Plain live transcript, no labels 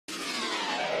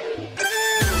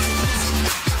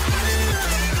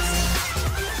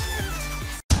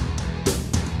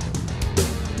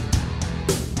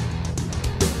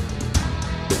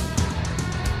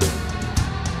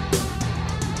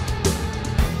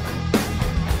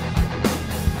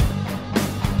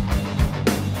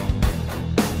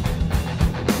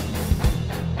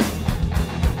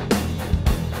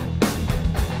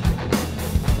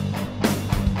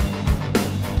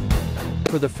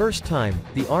the first time,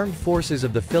 the Armed Forces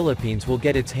of the Philippines will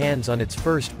get its hands on its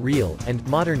first, real, and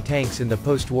modern tanks in the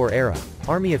post-war era,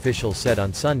 Army officials said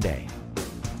on Sunday.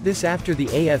 This after the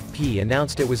AFP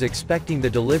announced it was expecting the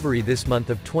delivery this month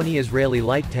of 20 Israeli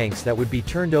light tanks that would be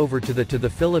turned over to the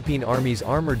Philippine Army's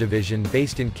Armor Division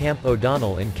based in Camp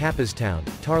O'Donnell in Capas town,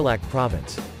 Tarlac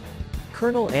province.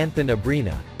 Colonel Anthon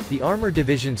Abrina, the Armor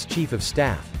Division's Chief of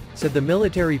Staff, said the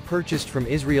military purchased from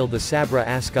Israel the Sabrah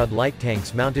Ascod light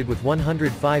tanks mounted with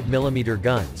 105mm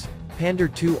guns, Pandur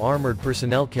II armored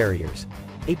personnel carriers,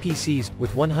 APCs,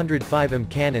 with 105mm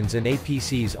cannons and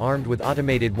APCs armed with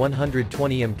automated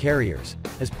 120mm carriers,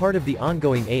 as part of the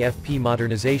ongoing AFP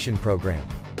modernization program.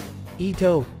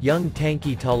 Ito, young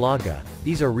tanke talaga,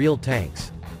 these are real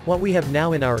tanks. What we have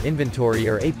now in our inventory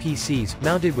are APCs,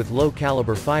 mounted with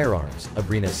low-caliber firearms,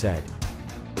 Abrina said.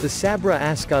 The Sabrah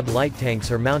Ascod light tanks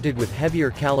are mounted with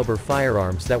heavier caliber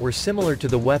firearms that were similar to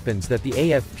the weapons that the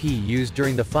AFP used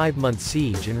during the 5-month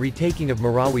siege and retaking of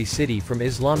Marawi City from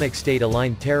Islamic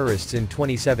State-aligned terrorists in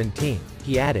 2017,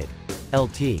 he added.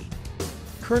 Lt.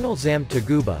 Colonel Zam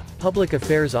Taguba, Public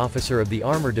Affairs Officer of the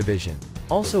Armor Division,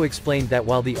 also explained that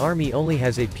while the Army only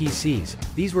has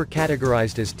APCs, these were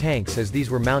categorized as tanks as these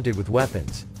were mounted with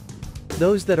weapons.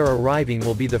 Those that are arriving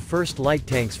will be the first light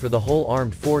tanks for the whole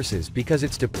armed forces because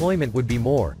its deployment would be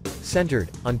more centered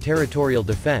on territorial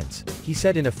defense, he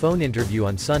said in a phone interview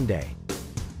on Sunday.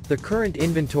 The current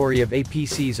inventory of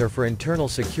APCs are for internal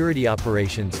security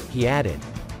operations, he added.